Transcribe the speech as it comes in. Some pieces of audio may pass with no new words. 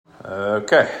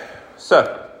Okay,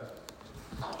 so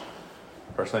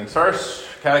first things first,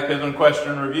 catechism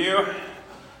question review.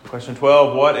 Question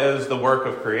 12, what is the work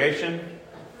of creation?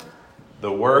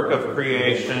 The work of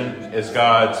creation is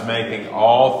God's making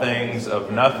all things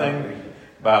of nothing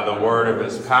by the word of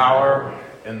his power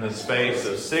in the space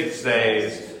of 6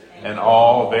 days, and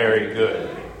all very good.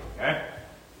 Okay?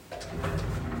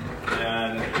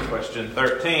 And question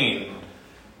 13,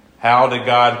 how did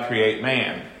God create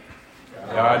man?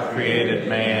 God created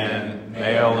man,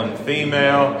 male and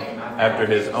female, after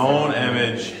his own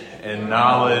image, in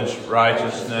knowledge,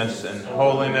 righteousness, and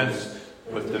holiness,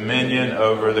 with dominion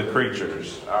over the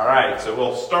creatures. All right, so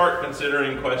we'll start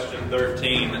considering question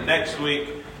 13 next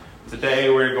week. Today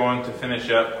we're going to finish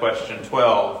up question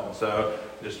 12. And so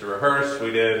just to rehearse,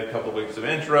 we did a couple weeks of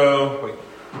intro.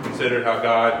 We considered how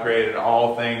God created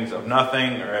all things of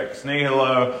nothing, or ex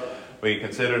nihilo. We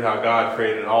considered how God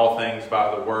created all things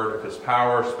by the word of his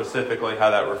power, specifically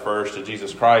how that refers to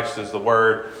Jesus Christ as the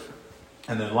word.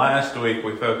 And then last week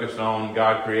we focused on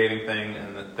God creating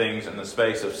things in the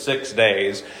space of 6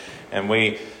 days. And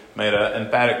we made an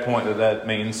emphatic point that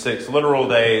means 6 literal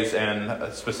days,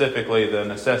 and specifically the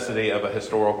necessity of a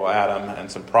historical Adam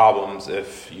and some problems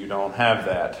if you don't have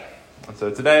that. And so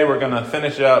today we're going to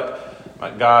finish up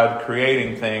God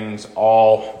creating things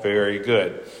all very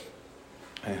good.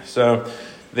 So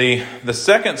the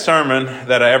second sermon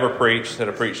that I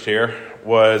preached here,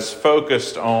 was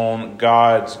focused on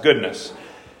God's goodness.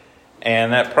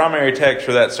 And that primary text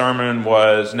for that sermon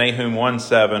was Nahum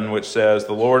 1:7, which says,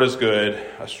 "The Lord is good,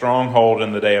 a stronghold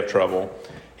in the day of trouble.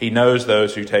 He knows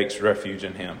those who take refuge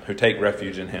in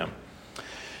him."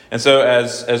 And so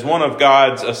as one of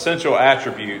God's essential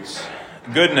attributes,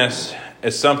 goodness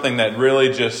is something that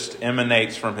really just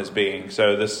emanates from his being.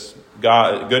 So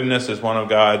goodness is one of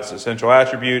God's essential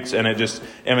attributes, and it just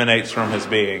emanates from his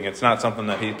being. It's not something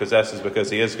that he possesses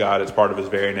because he is God. It's part of his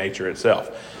very nature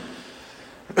itself.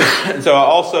 And so I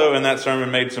also in that sermon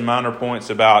made some minor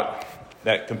points about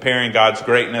that, comparing God's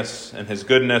greatness and his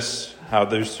goodness, how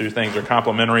those two things are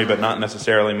complementary but not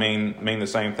necessarily mean the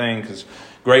same thing, because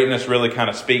greatness really kind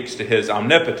of speaks to his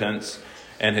omnipotence,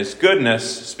 and his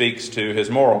goodness speaks to his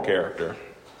moral character.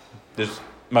 There's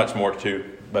much more to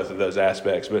both of those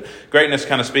aspects, but greatness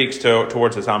kind of speaks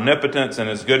towards his omnipotence, and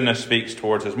his goodness speaks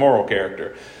towards his moral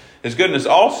character. His goodness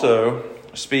also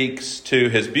speaks to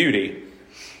his beauty.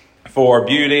 For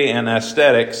beauty and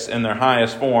aesthetics in their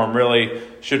highest form really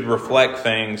should reflect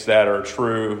things that are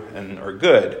true and are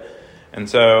good. And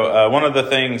so one of the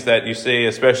things that you see,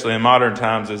 especially in modern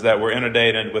times, is that we're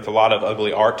inundated with a lot of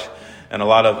ugly art and a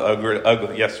lot of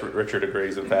ugly. Yes, Richard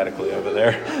agrees emphatically over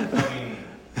there.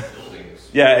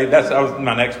 Yeah,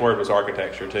 my next word was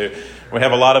architecture too. We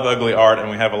have a lot of ugly art and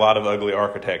we have a lot of ugly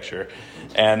architecture.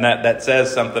 And that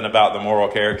says something about the moral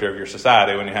character of your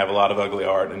society when you have a lot of ugly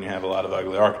art and you have a lot of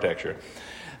ugly architecture.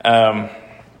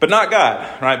 But not God,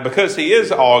 right? Because he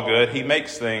is all good, he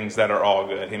makes things that are all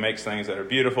good. He makes things that are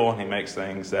beautiful, and he makes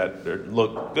things that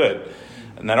look good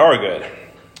and that are good,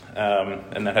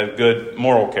 and that have good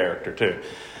moral character too.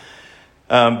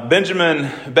 Benjamin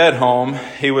Bedholm,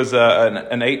 he was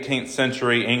an 18th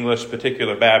century English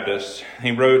particular Baptist.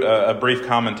 He wrote a brief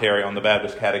commentary on the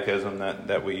Baptist Catechism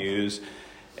that we use.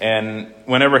 And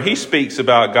whenever he speaks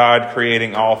about God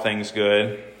creating all things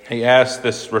good, he asks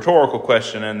this rhetorical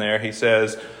question in there. He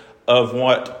says, "Of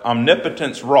what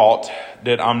omnipotence wrought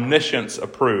did omniscience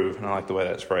approve?" And I like the way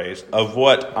that's phrased. "Of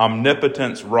what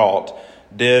omnipotence wrought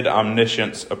did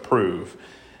omniscience approve?"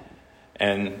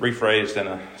 And rephrased in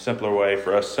a simpler way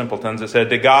for us simpletons, it said,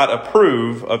 did God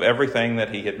approve of everything that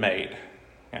he had made?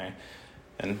 Okay.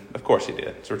 And of course he did.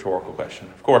 It's a rhetorical question.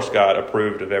 Of course God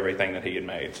approved of everything that he had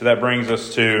made. So that brings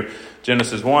us to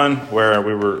Genesis 1, where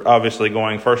we were obviously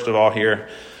going first of all here.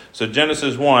 So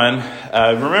Genesis 1,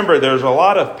 remember there's a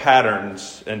lot of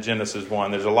patterns in Genesis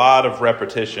 1. There's a lot of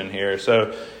repetition here.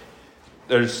 So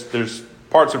there's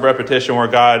parts of repetition where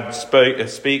God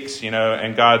speaks,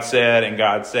 and God said, and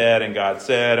God said, and God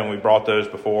said, and we brought those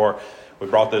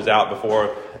out before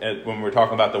when we were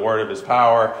talking about the word of his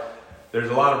power. There's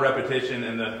a lot of repetition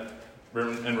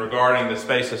in regarding the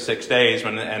space of 6 days,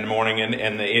 and morning,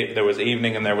 and there was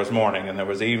evening and there was morning, and there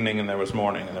was evening and there was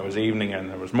morning, and there was evening and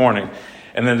there was morning.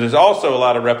 And then there's also a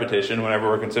lot of repetition whenever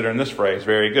we're considering this phrase,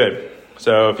 very good.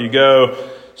 So if you go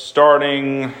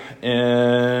starting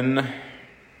in...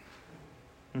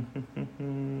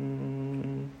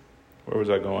 Where was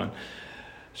I going?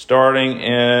 Starting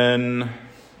in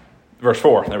verse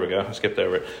 4. There we go. I skipped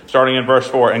over it. Starting in verse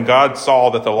 4. And God saw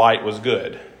that the light was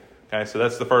good. Okay, so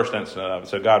that's the first incident of it.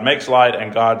 So God makes light,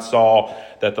 and God saw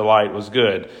that the light was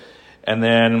good. And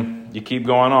then you keep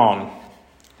going on.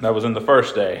 That was in the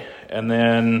first day. And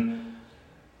then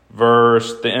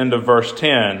the end of verse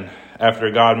 10,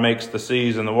 after God makes the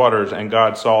seas and the waters, and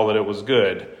God saw that it was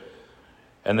good.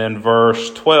 And then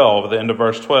verse 12, the end of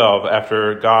verse 12,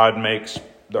 after God makes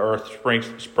the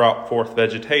earth sprout forth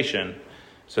vegetation, it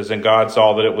says, and God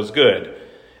saw that it was good.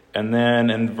 And then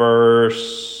in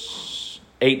verse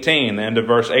 18, the end of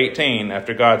verse 18,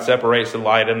 after God separates the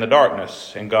light and the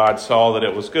darkness, and God saw that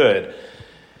it was good.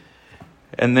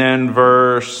 And then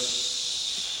the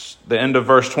end of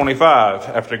verse 25,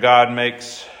 after God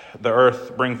makes the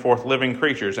earth bring forth living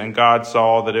creatures, and God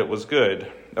saw that it was good.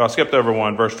 I skipped over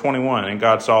one, verse 21, and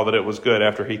God saw that it was good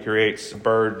after he creates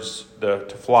birds to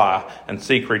fly and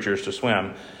sea creatures to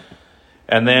swim.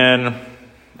 And then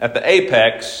at the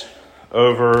apex,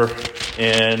 over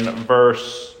in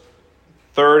verse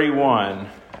 31,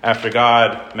 after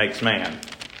God makes man,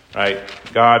 right?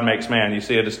 God makes man. You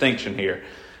see a distinction here.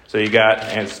 So you got,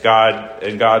 and it's God,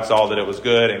 and God saw that it was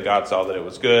good, and God saw that it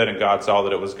was good, and God saw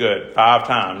that it was good. 5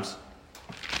 times.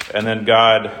 And then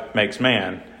God makes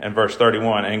man in verse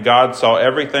 31. And God saw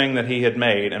everything that he had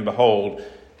made, and behold,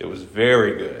 it was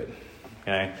very good.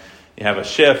 Okay? You have a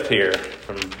shift here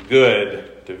from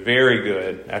good to very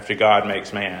good after God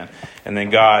makes man. And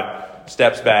then God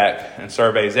steps back and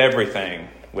surveys everything,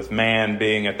 with man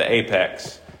being at the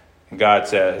apex. And God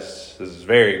says, this is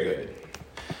very good.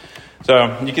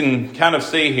 So you can kind of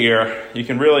see here, you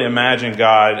can really imagine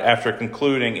God, after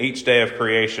concluding each day of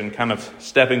creation, kind of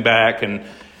stepping back and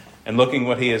looking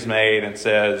what he has made, and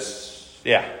says,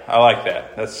 yeah, I like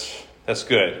that. That's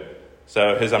good.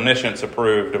 So his omniscience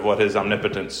approved of what his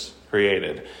omnipotence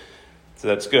created. So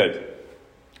that's good.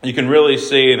 You can really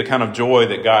see the kind of joy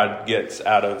that God gets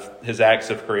out of his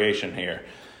acts of creation here.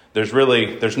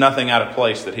 There's nothing out of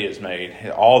place that he has made.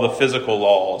 All the physical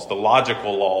laws, the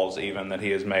logical laws even that he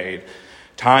has made.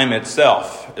 Time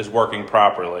itself is working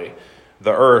properly.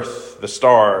 The earth, the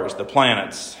stars, the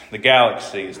planets, the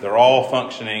galaxies, they're all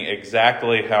functioning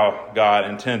exactly how God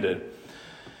intended.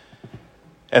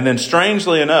 And then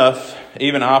strangely enough,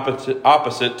 even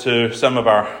opposite to some of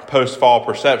our post-fall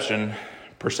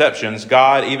perceptions,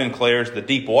 God even declares the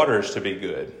deep waters to be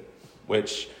good,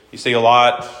 which you see a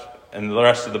lot in the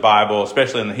rest of the Bible,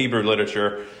 especially in the Hebrew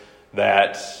literature,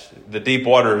 that the deep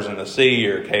waters in the sea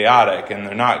are chaotic and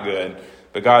they're not good.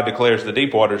 But God declares the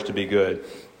deep waters to be good.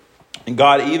 And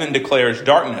God even declares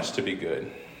darkness to be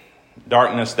good.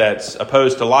 Darkness that's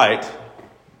opposed to light,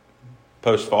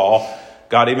 post-fall.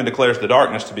 God even declares the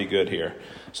darkness to be good here.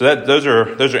 So those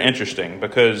are interesting,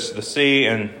 because the sea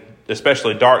and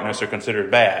especially darkness are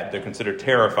considered bad. They're considered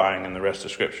terrifying in the rest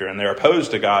of Scripture, and they're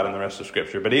opposed to God in the rest of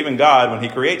Scripture. But even God, when he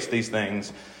creates these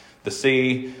things, the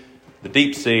sea, the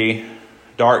deep sea,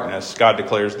 darkness, God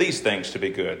declares these things to be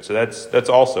good. So that's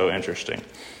also interesting.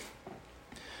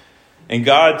 And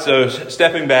God, so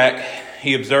stepping back,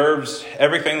 he observes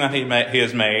everything that he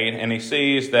has made, and he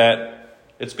sees that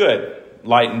it's good.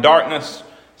 Light and darkness,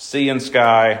 sea and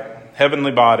sky,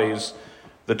 heavenly bodies,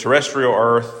 the terrestrial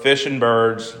earth, fish and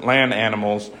birds, land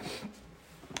animals.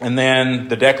 And then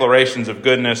the declarations of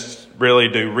goodness really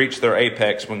do reach their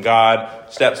apex when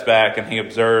God steps back and he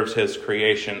observes his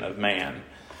creation of man.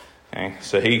 Okay?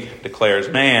 So he declares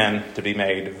man to be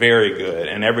made very good,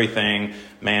 and everything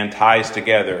man ties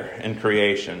together in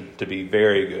creation to be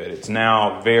very good. It's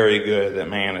now very good that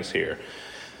man is here.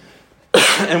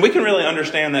 And we can really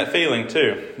understand that feeling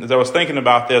too. As I was thinking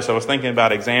about this, I was thinking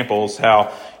about examples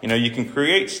how, you can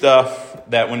create stuff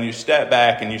that when you step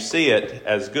back and you see it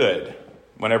as good,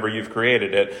 whenever you've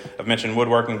created it. I've mentioned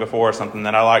woodworking before, something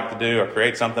that I like to do. I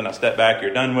create something, I step back,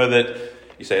 you're done with it.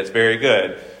 You say it's very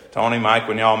good. Tony, Mike,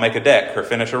 when y'all make a deck or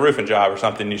finish a roofing job or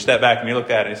something, you step back and you look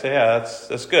at it and you say, yeah,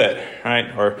 that's good,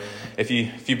 right? Or if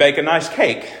you bake a nice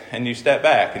cake and you step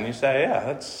back and you say,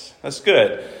 yeah, that's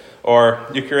good. Or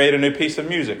you create a new piece of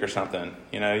music or something.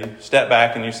 You step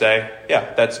back and you say,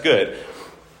 yeah, that's good.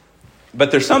 But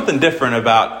there's something different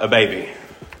about a baby,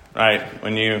 right?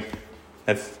 When you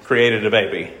have created a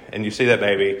baby and you see that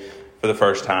baby for the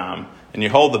first time and you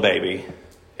hold the baby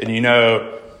and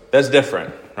that's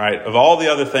different, right? Of all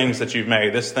the other things that you've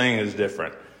made, this thing is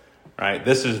different, right?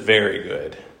 This is very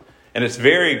good. And it's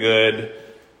very good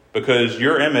because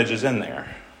your image is in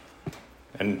there.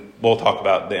 And we'll talk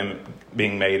about them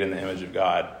being made in the image of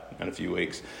God in a few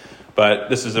weeks. But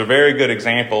this is a very good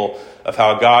example of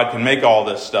how God can make all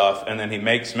this stuff, and then he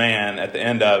makes man at the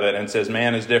end of it and says,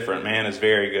 man is different, man is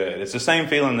very good. It's the same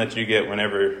feeling that you get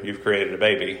whenever you've created a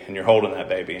baby and you're holding that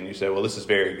baby and you say, well, this is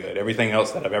very good. Everything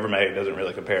else that I've ever made doesn't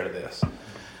really compare to this.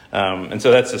 And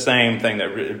so that's the same thing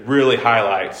that really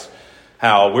highlights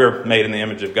how we're made in the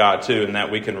image of God too, and that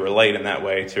we can relate in that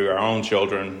way to our own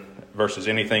children versus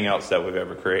anything else that we've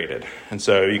ever created. And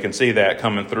so you can see that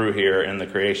coming through here in the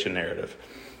creation narrative.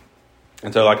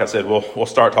 And so, like I said, we'll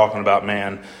start talking about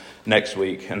man next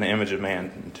week and the image of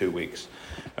man in 2 weeks.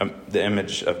 The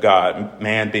image of God,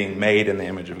 man being made in the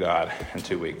image of God in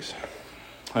 2 weeks.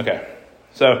 Okay,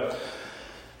 so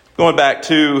going back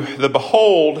to the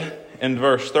behold in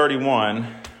verse 31,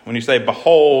 when you say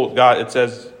behold, God, it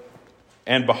says,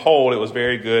 and behold, it was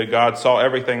very good. God saw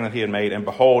everything that he had made, and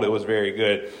behold, it was very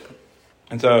good.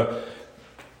 And so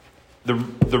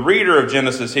the reader of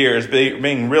Genesis here is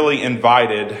being really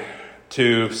invited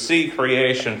to see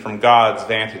creation from God's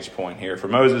vantage point here. For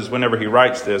Moses, whenever he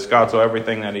writes this, God saw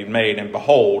everything that he'd made, and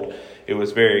behold, it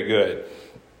was very good.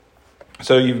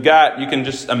 So you can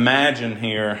just imagine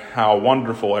here how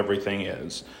wonderful everything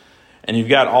is. And you've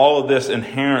got all of this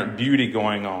inherent beauty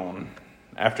going on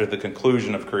after the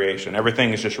conclusion of creation.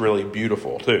 Everything is just really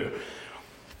beautiful too.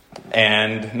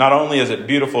 And not only is it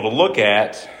beautiful to look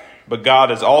at, but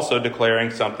God is also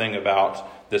declaring something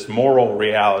about this moral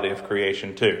reality of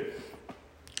creation too.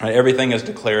 Everything is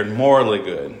declared morally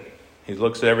good. He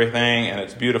looks at everything and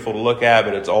it's beautiful to look at,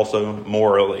 but it's also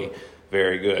morally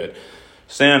very good.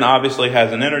 Sin obviously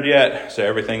hasn't entered yet, so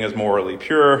everything is morally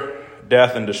pure.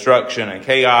 Death and destruction and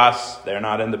chaos, they're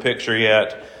not in the picture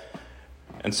yet.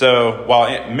 And so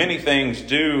while many things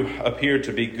do appear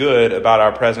to be good about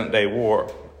our present day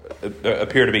war,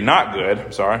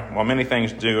 while many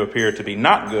things do appear to be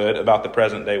not good about the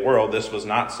present day world, this was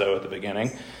not so at the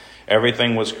beginning.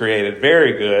 Everything was created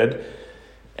very good,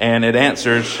 and it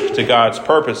answers to God's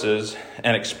purposes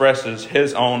and expresses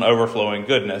his own overflowing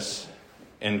goodness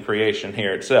in creation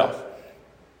here itself.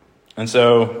 And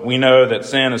so we know that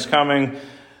sin is coming.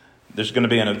 There's going to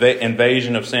be an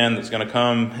invasion of sin that's going to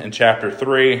come in chapter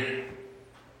 3.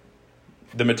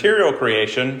 The material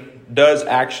creation does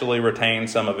actually retain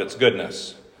some of its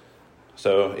goodness.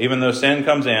 So even though sin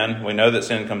comes in, we know that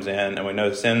sin comes in, and we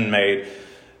know sin made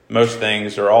most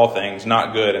things or all things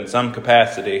not good in some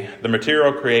capacity. The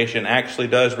material creation actually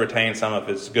does retain some of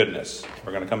its goodness.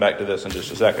 We're going to come back to this in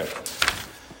just a second.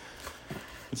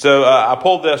 So I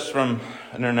pulled this from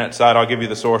an internet site. I'll give you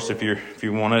the source if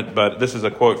you want it, but this is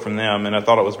a quote from them, and I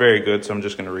thought it was very good, so I'm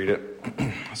just going to read it.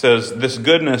 It says, "This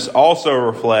goodness also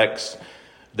reflects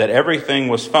that everything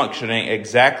was functioning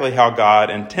exactly how God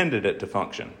intended it to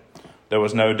function. There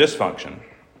was no dysfunction.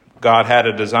 God had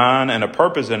a design and a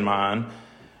purpose in mind,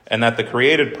 and that the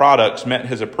created products met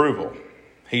his approval.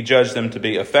 He judged them to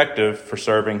be effective for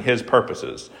serving his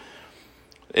purposes.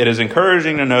 It is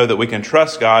encouraging to know that we can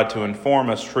trust God to inform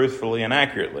us truthfully and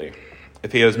accurately.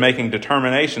 If he is making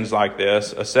determinations like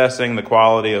this, assessing the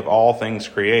quality of all things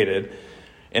created,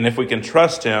 and if we can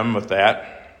trust him with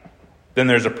that, then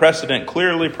there's a precedent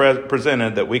clearly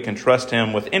presented that we can trust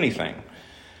him with anything.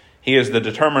 He is the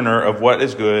determiner of what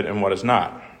is good and what is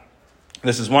not.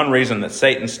 This is one reason that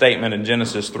Satan's statement in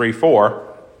Genesis 3:4,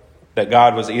 that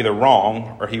God was either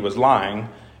wrong or he was lying,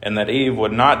 and that Eve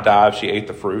would not die if she ate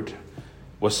the fruit,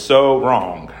 was so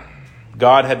wrong.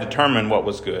 God had determined what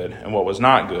was good and what was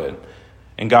not good,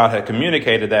 and God had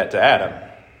communicated that to Adam.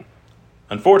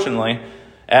 Unfortunately,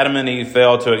 Adam and Eve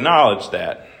failed to acknowledge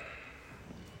that.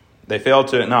 They failed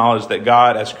to acknowledge that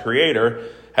God, as creator,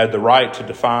 had the right to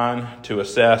define, to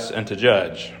assess, and to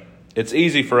judge. It's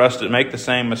easy for us to make the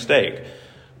same mistake,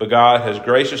 but God has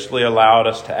graciously allowed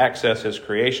us to access his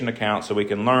creation account so we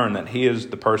can learn that he is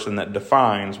the person that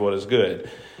defines what is good.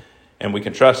 And we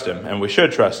can trust him, and we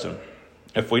should trust him.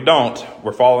 If we don't,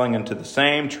 we're falling into the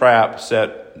same trap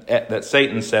that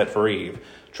Satan set for Eve,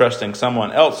 trusting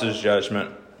someone else's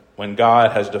judgment when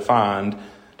God has defined,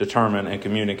 determined, and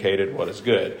communicated what is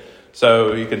good.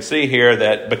 So you can see here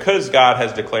that because God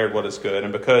has declared what is good,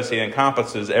 and because he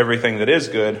encompasses everything that is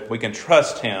good, we can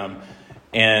trust him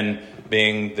in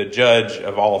being the judge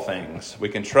of all things. We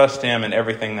can trust him in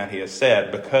everything that he has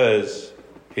said because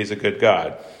he's a good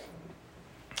God.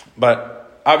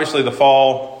 But obviously the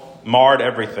fall marred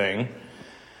everything,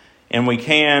 and we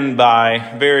can,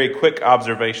 by very quick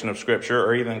observation of Scripture,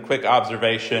 or even quick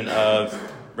observation of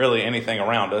really anything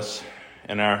around us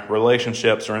in our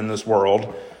relationships or in this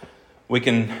world, we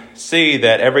can see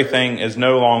that everything is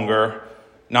no longer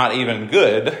not even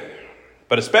good,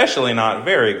 but especially not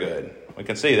very good. We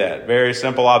can see that. Very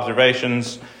simple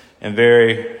observations in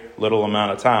very little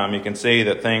amount of time. You can see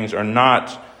that things are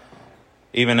not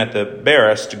even at the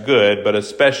barest good, but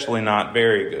especially not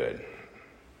very good.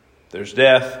 There's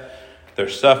death,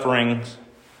 there's sufferings.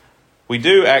 We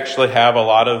do actually have a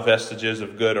lot of vestiges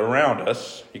of good around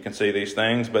us. You can see these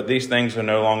things, but these things are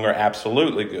no longer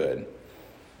absolutely good.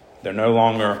 They're no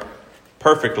longer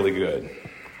perfectly good.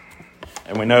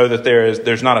 And we know that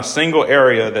there's not a single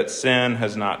area that sin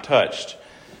has not touched,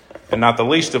 and not the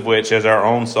least of which is our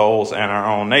own souls and our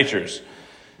own natures.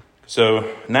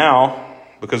 So now,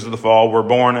 because of the fall, we're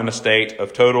born in a state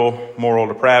of total moral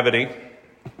depravity.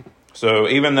 So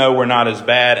even though we're not as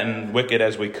bad and wicked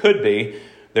as we could be,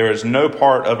 there is no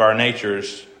part of our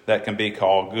natures that can be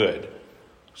called good.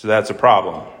 So that's a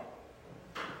problem.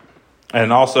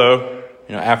 And also,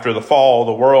 after the fall,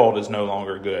 the world is no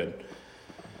longer good.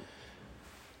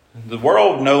 The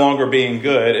world no longer being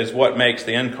good is what makes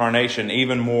the incarnation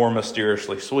even more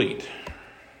mysteriously sweet,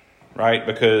 right?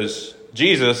 Because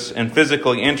Jesus, in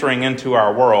physically entering into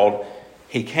our world,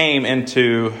 he came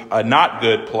into a not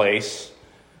good place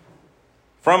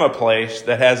from a place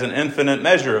that has an infinite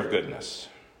measure of goodness.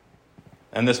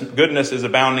 And this goodness is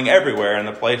abounding everywhere in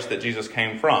the place that Jesus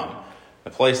came from. The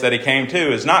place that he came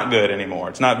to is not good anymore.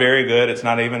 It's not very good. It's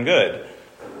not even good.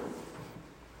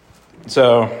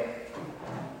 So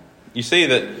you see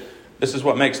that this is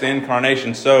what makes the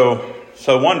incarnation so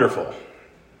wonderful.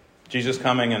 Jesus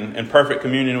coming in perfect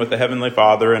communion with the Heavenly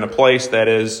Father in a place that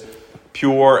is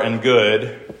pure and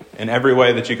good in every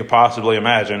way that you could possibly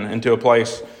imagine, into a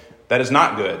place that is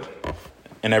not good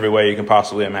in every way you can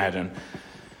possibly imagine.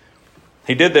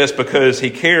 He did this because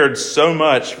he cared so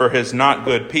much for his not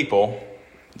good people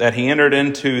that he entered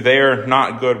into their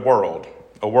not good world,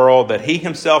 a world that he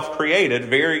himself created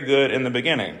very good in the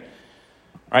beginning.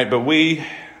 Right? But we,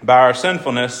 by our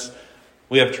sinfulness,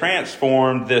 we have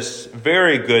transformed this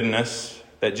very goodness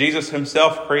that Jesus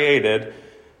himself created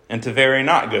into very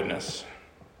not goodness.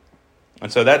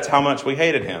 And so that's how much we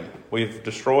hated him. We've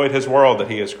destroyed his world that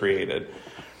he has created.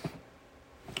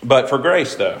 But for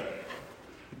grace, though,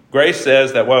 grace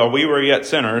says that while we were yet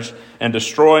sinners and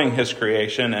destroying his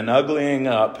creation and uglying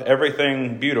up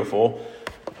everything beautiful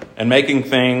and making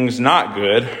things not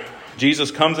good,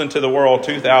 Jesus comes into the world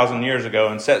 2,000 years ago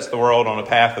and sets the world on a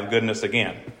path of goodness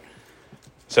again.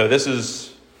 So this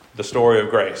is the story of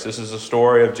grace. This is the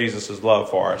story of Jesus' love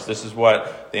for us. This is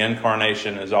what the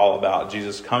incarnation is all about.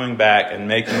 Jesus coming back and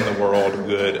making the world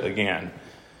good again.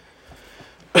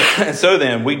 And so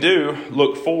then, we do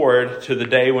look forward to the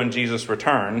day when Jesus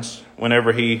returns,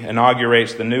 whenever he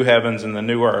inaugurates the new heavens and the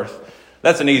new earth.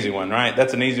 That's an easy one, right?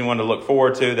 That's an easy one to look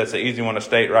forward to. That's an easy one to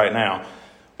state right now.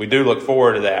 We do look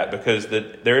forward to that because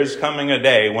there is coming a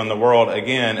day when the world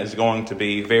again is going to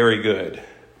be very good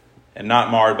and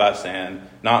not marred by sin,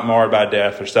 not marred by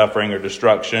death or suffering or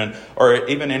destruction or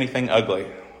even anything ugly.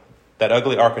 That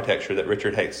ugly architecture that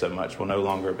Richard hates so much will no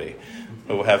longer be.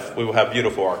 We will have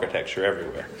beautiful architecture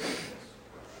everywhere.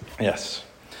 Yes.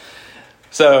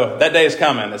 So that day is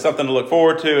coming. It's something to look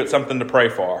forward to. It's something to pray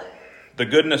for. The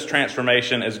goodness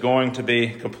transformation is going to be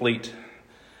complete.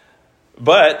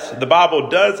 But the Bible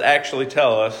does actually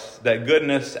tell us that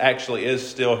goodness actually is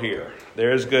still here.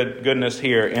 There is goodness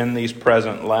here in these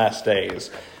present last days.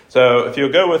 So if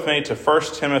you'll go with me to 1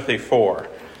 Timothy 4,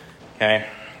 okay,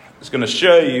 it's going to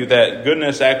show you that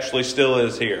goodness actually still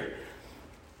is here.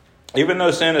 Even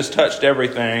though sin has touched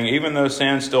everything, even though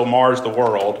sin still mars the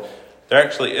world, there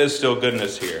actually is still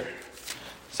goodness here.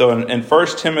 So in 1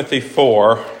 Timothy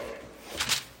 4,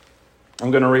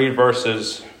 I'm going to read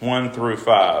verses 1 through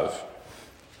 5.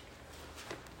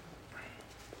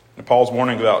 And Paul's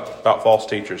warning about false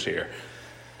teachers here.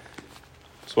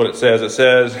 That's what it says. It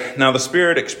says, "Now the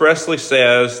Spirit expressly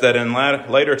says that in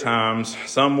later times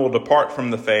some will depart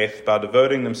from the faith by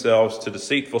devoting themselves to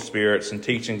deceitful spirits and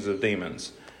teachings of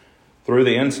demons, through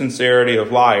the insincerity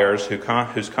of liars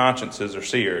whose consciences are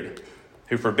seared,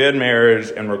 who forbid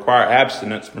marriage and require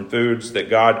abstinence from foods that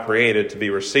God created to be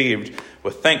received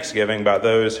with thanksgiving by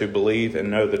those who believe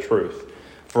and know the truth.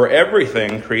 For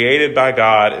everything created by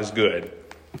God is good,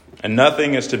 and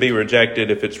nothing is to be rejected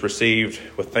if it's received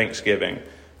with thanksgiving,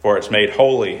 for it's made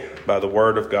holy by the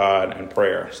word of God and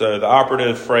prayer." So the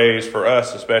operative phrase for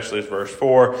us especially is verse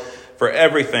 4, "For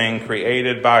everything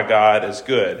created by God is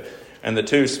good." And the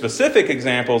two specific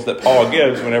examples that Paul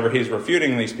gives whenever he's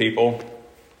refuting these people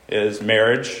is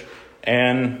marriage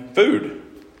and food.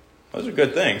 Those are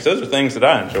good things. Those are things that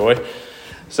I enjoy.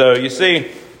 So you see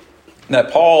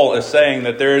that Paul is saying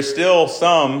that there is still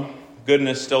some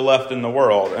goodness still left in the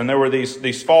world. And there were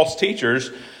these false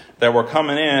teachers that were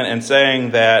coming in and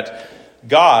saying that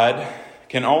God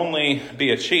can only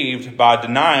be achieved by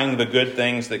denying the good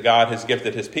things that God has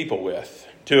gifted his people with.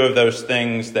 Two of those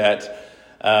things that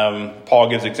Paul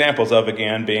gives examples of,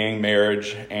 again, being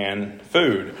marriage and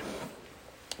food.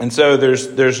 And so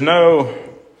there's no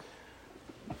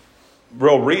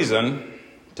real reason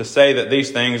to say that these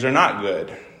things are not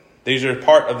good. These are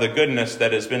part of the goodness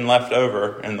that has been left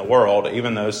over in the world,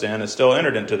 even though sin has still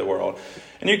entered into the world.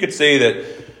 And you could see that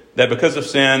that because of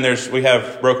sin, we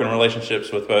have broken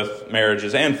relationships with both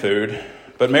marriages and food.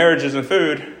 But marriages and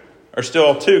food are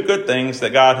still two good things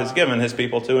that God has given his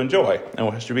people to enjoy.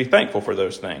 And we should be thankful for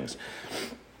those things.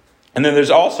 And then there's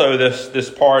also this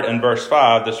part in verse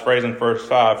 5, this phrase in verse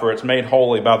 5, where it's made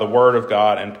holy by the word of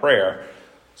God and prayer.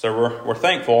 So we're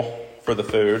thankful for the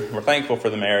food, we're thankful for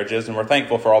the marriages, and we're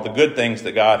thankful for all the good things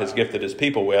that God has gifted his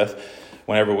people with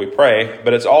whenever we pray.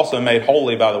 But it's also made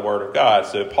holy by the word of God.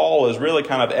 So Paul is really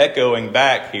kind of echoing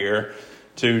back here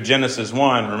to Genesis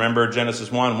 1. Remember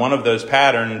Genesis 1, one of those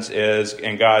patterns is,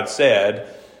 and God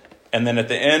said, and then at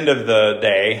the end of the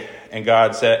day, and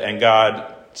God said, and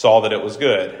God saw that it was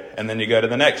good. And then you go to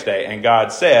the next day, and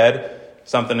God said,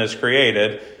 something is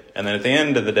created. And then at the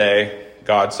end of the day,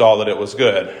 God saw that it was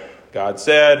good. God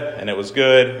said, and it was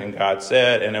good, and God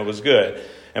said, and it was good.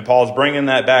 And Paul's bringing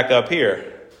that back up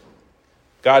here.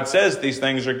 God says these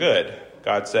things are good.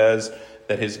 God says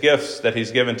that his gifts that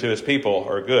he's given to his people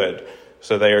are good.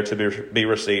 So they are to be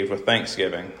received with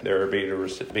thanksgiving. They are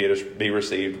to be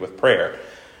received with prayer.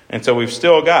 And so we've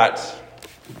still got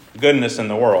goodness in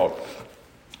the world.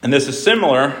 And this is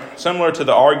similar to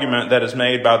the argument that is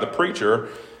made by the preacher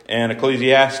in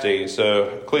Ecclesiastes. So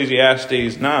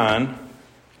Ecclesiastes 9,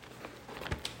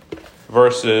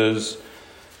 verses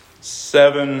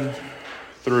 7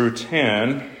 through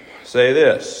 10 say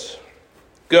this: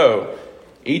 "Go,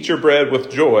 eat your bread with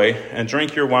joy, and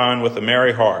drink your wine with a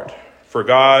merry heart, for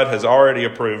God has already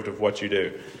approved of what you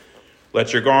do.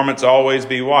 Let your garments always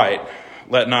be white.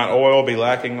 Let not oil be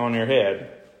lacking on your head.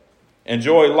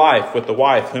 Enjoy life with the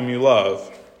wife whom you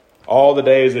love, all the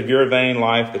days of your vain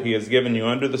life that he has given you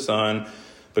under the sun,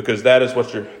 because that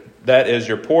is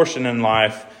your portion in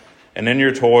life, and in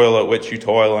your toil at which you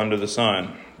toil under the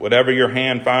sun. Whatever your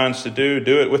hand finds to do,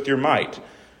 do it with your might.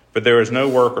 But there is no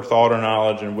work or thought or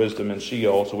knowledge and wisdom in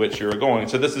Sheol to which you are going."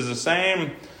 So this is the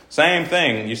same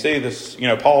thing. You see this,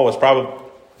 Paul was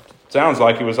sounds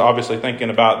like he was obviously thinking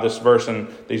about this verse and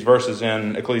these verses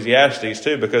in Ecclesiastes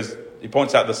too, because he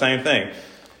points out the same thing.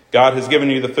 God has given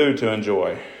you the food to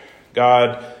enjoy.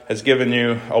 God has given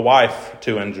you a wife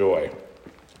to enjoy.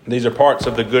 These are parts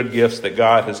of the good gifts that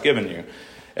God has given you.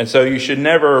 And so you should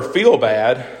never feel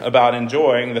bad about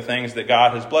enjoying the things that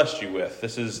God has blessed you with.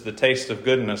 This is the taste of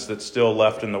goodness that's still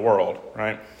left in the world,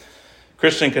 right?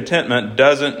 Christian contentment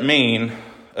doesn't mean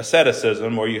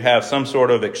asceticism, where you have some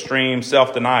sort of extreme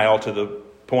self-denial to the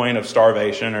point of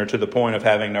starvation or to the point of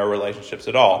having no relationships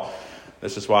at all.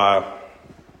 This is why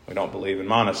we don't believe in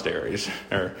monasteries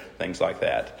or things like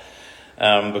that.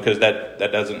 Because that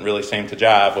doesn't really seem to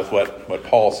jive with what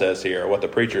Paul says here, or what the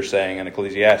preacher's saying in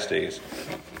Ecclesiastes.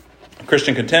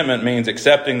 Christian contentment means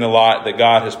accepting the lot that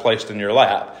God has placed in your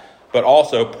lap, but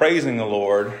also praising the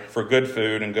Lord for good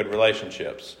food and good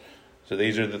relationships. So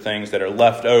these are the things that are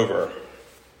left over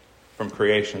from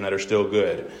creation that are still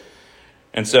good.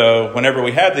 And so whenever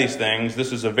we have these things,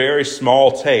 this is a very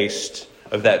small taste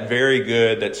of that very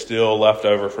good that's still left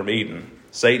over from Eden.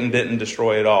 Satan didn't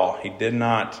destroy it all. He did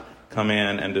not come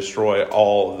in and destroy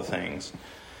all of the things.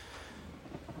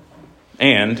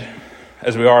 And,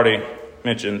 as we already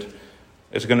mentioned,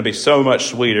 it's going to be so much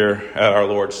sweeter at our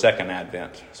Lord's second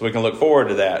advent. So we can look forward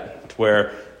to that, to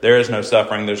where there is no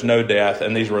suffering, there's no death,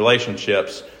 and these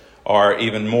relationships are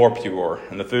even more pure.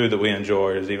 And the food that we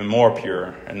enjoy is even more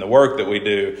pure. And the work that we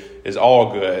do is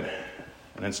all good.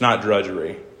 And it's not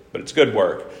drudgery, but it's good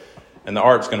work. And the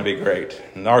art's going to be great.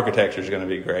 And the architecture is going to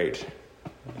be great.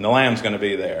 And the lamb's going to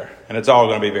be there. And it's all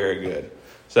going to be very good.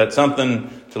 So that's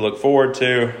something to look forward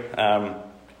to.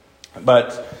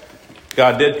 But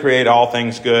God did create all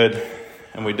things good.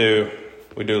 And we do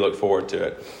look forward to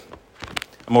it.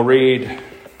 I'm going to read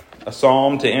a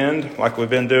psalm to end, like we've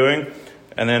been doing.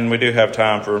 And then we do have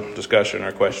time for discussion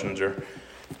or questions or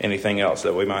anything else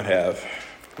that we might have.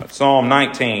 But Psalm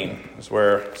 19 is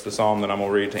where it's the psalm that I'm going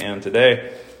to read to end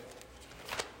today.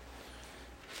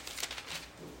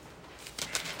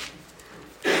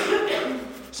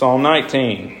 Psalm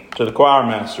 19, to the choir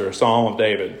master, a psalm of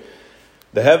David.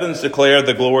 The heavens declare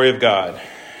the glory of God,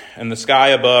 and the sky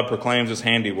above proclaims his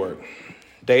handiwork.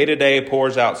 Day to day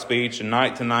pours out speech, and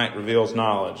night to night reveals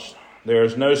knowledge. There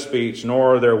is no speech,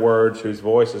 nor are there words whose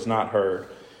voice is not heard.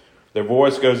 Their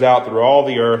voice goes out through all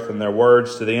the earth, and their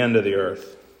words to the end of the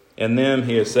earth. In them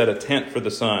he has set a tent for the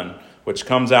sun, which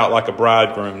comes out like a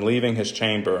bridegroom leaving his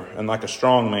chamber, and like a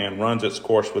strong man runs its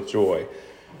course with joy.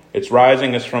 Its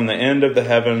rising is from the end of the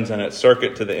heavens, and its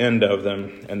circuit to the end of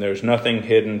them, and there is nothing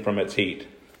hidden from its heat.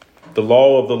 The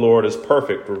law of the Lord is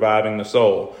perfect, reviving the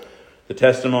soul. The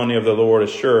testimony of the Lord is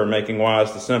sure, making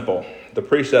wise the simple. The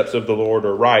precepts of the Lord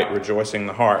are right, rejoicing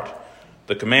the heart.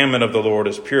 The commandment of the Lord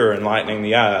is pure, enlightening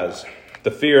the eyes.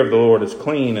 The fear of the Lord is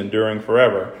clean, enduring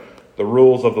forever. The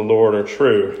rules of the Lord are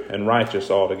true and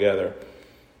righteous altogether.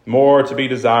 More to be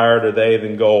desired are they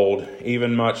than gold,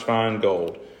 even much fine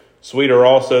gold. Sweeter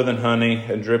also than honey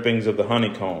and drippings of the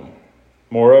honeycomb.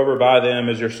 Moreover, by them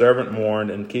is your servant warned,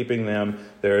 and keeping them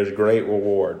there is great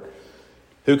reward.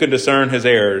 Who can discern his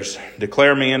errors?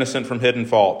 Declare me innocent from hidden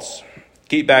faults.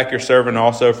 Keep back your servant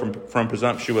also from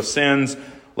presumptuous sins.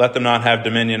 Let them not have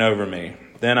dominion over me.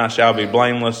 Then I shall be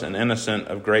blameless and innocent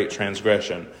of great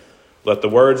transgression. Let the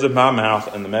words of my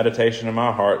mouth and the meditation of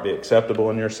my heart be acceptable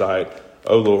in your sight,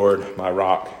 O Lord, my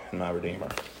rock and my redeemer.